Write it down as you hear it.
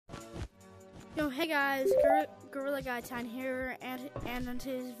Yo, hey guys, Gorilla Guy 10 here, and in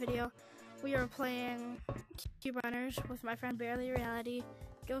today's video, we are playing Cube Runners with my friend Barely Reality.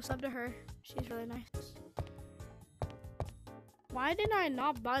 Go sub to her; she's really nice. Why did I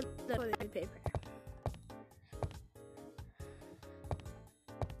not buy the toilet paper?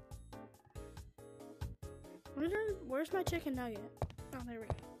 Where's my chicken nugget? Oh, there we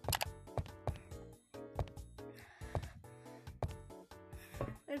go.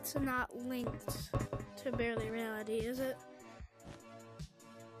 It's not linked to Barely Reality, is it?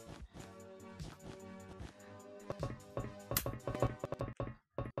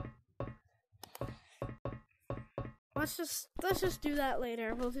 Let's just do that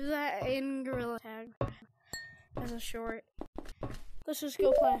later. We'll do that in Gorilla Tag as a short. Let's just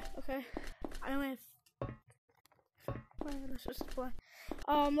go play, okay? I only have. Let's just play.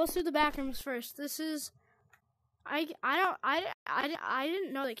 Let's do the backrooms first. This is. I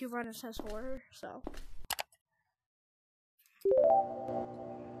didn't know that Cube Runners has horror, so.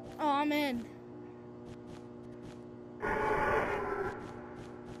 Oh, I'm in.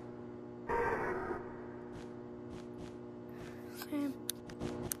 Okay.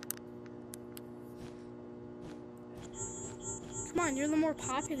 Come on, you're the more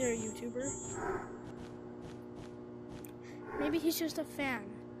popular YouTuber. Maybe he's just a fan.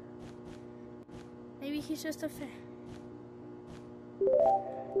 Maybe he's just a fan.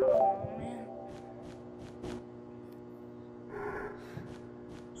 Oh, man.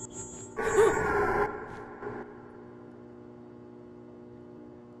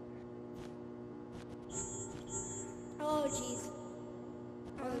 Oh, jeez.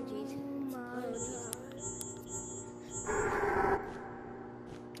 Oh, jeez. Oh, jeez.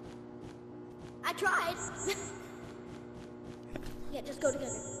 I tried. Yeah, just go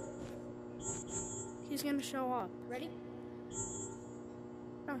together. He's gonna show up. Ready?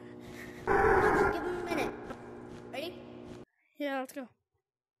 Oh. Just give him a minute. Ready? Yeah, let's go.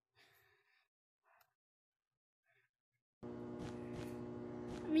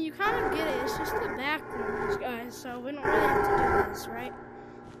 I mean, you kind of get it. It's just the backrooms, guys, so we don't really have to do this, right?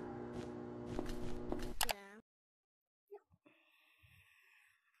 Yeah.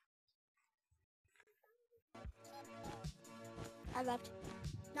 I left.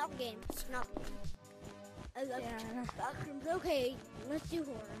 Not the game. Not the game. I left. Yeah. Backrooms. Okay, let's do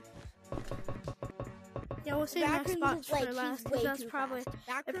horror. Yeah, we'll save next spots for last, because that's probably,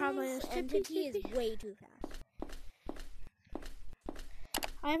 it probably is. Entity is way too fast.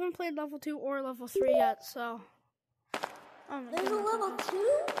 I haven't played level 2 or level 3 yet, so. Oh my There's goodness. a level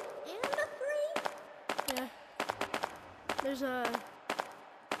 2 and a 3? Yeah. There's a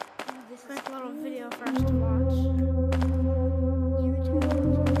quick little video for us to watch.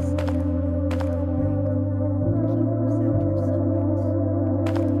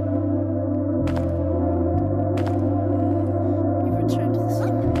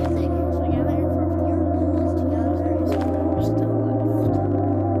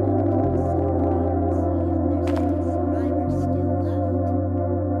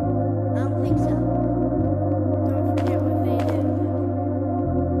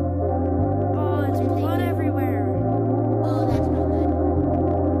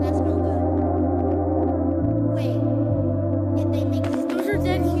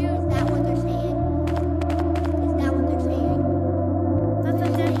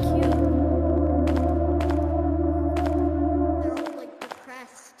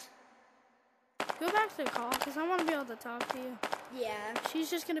 Talk to you. Yeah. She's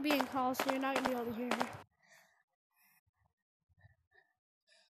just gonna be in calls, so you're not gonna be able to hear her.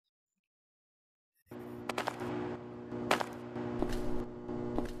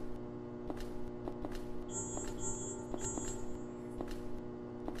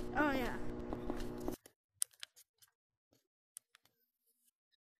 Oh yeah.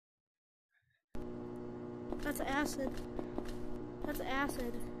 That's acid. That's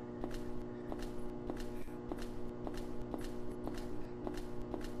acid.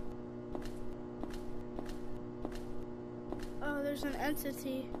 Oh, there's an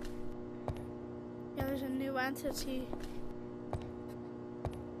entity. Yeah, there's a new entity.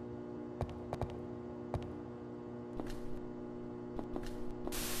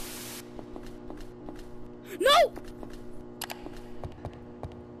 No!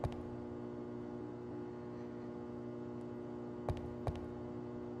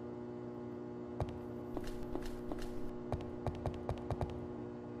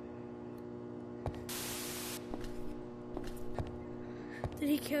 Did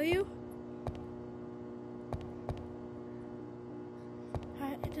he kill you?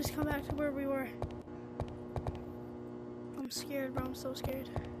 Alright, just come back to where we were. I'm scared, bro. I'm so scared.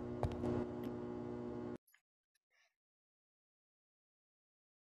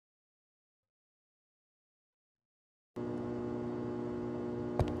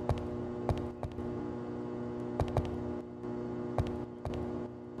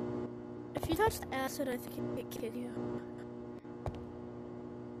 touch the acid, I think it kills you.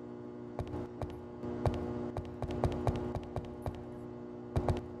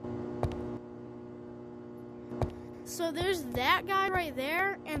 So there's that guy right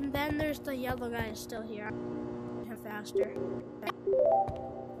there, and then there's the yellow guy still here. Him faster.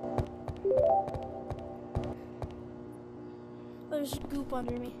 There's goop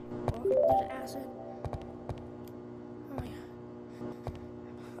under me. Oh, there's acid. Oh my god.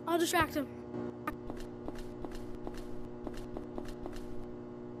 I'll distract him.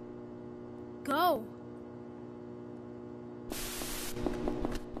 Go.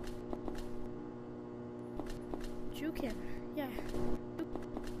 Juke him. Yeah.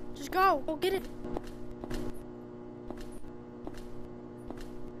 Just go. Go get it.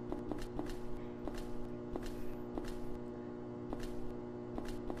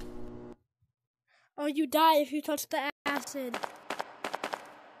 Oh, you die if you touch the acid.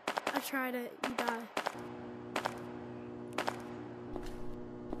 I tried it. You die.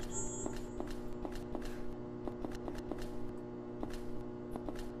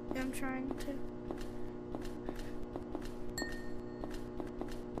 Yeah, I'm trying to.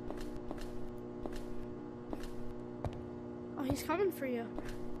 Oh, he's coming for you.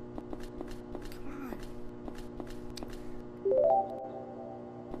 Come on.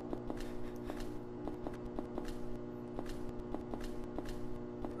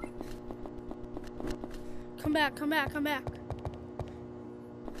 Come back, come back, come back.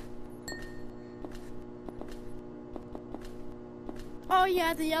 Oh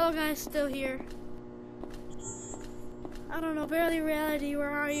yeah, the yellow guy's still here. I don't know, Barely Reality, where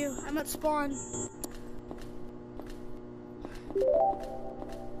are you? I'm at spawn.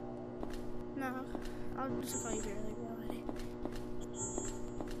 No, I'll just call you Barely Reality.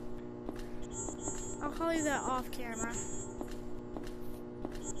 I'll call you that off camera.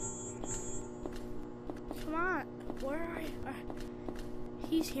 Come on, where are you?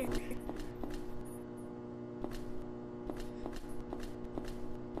 He's here.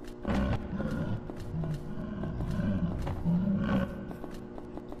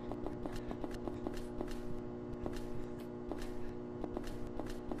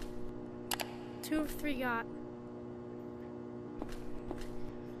 Two of three got.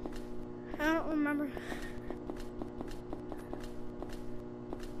 I don't remember.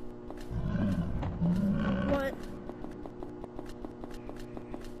 What?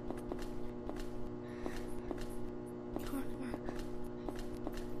 Come on, come on.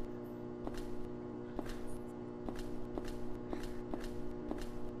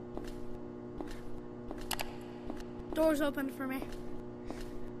 Door's open for me.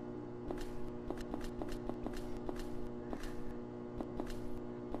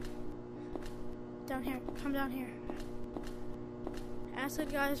 Down here. Come down here.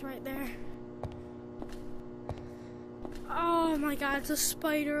 Acid guy's right there. Oh my god, it's a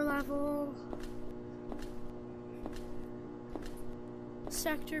spider level.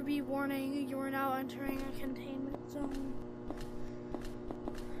 Sector B warning, you are now entering a containment zone.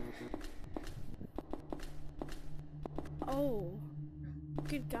 Oh,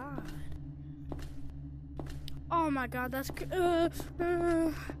 good god. Oh my god, that's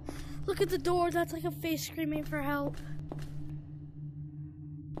look at the door, that's like a face screaming for help.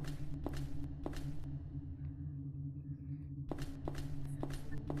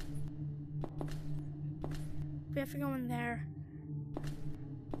 We have to go in there.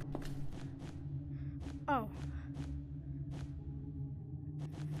 Oh.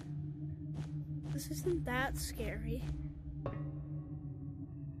 This isn't that scary.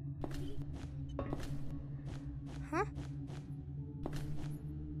 Huh?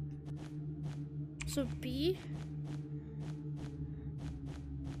 So B?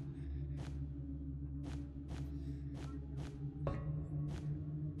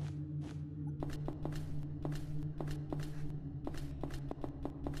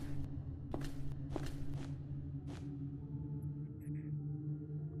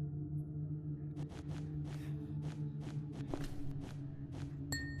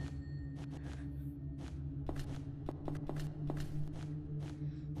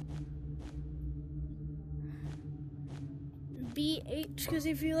 BH, because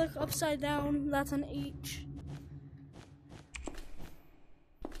if you look upside down, that's an H.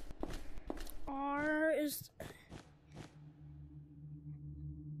 R is...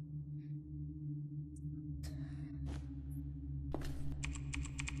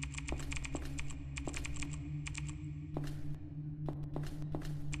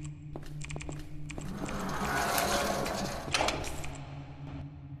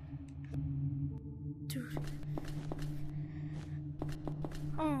 Dude.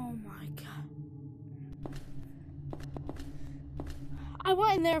 Oh my god. I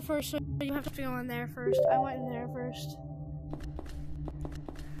went in there first, so you have to go in there first. I went in there first.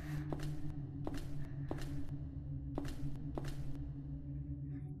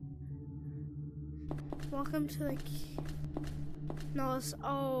 Welcome to the... No, it's...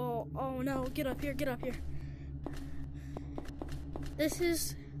 Oh no, get up here, get up here. This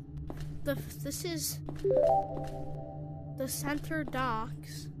is the center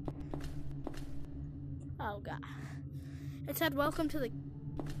docks. Oh god. It said welcome to the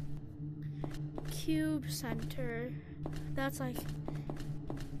cube center. That's like,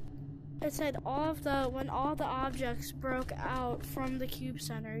 it said when all the objects broke out from the cube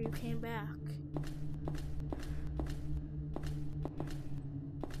center, you came back.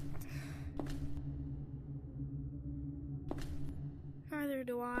 Neither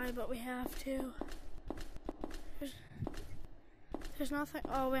do I, but we have to. There's nothing.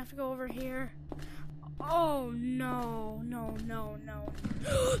 Oh, we have to go over here. Oh no.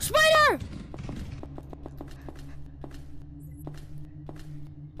 Spider!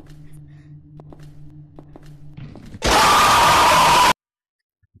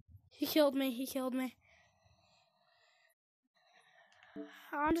 He killed me.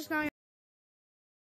 I'm just not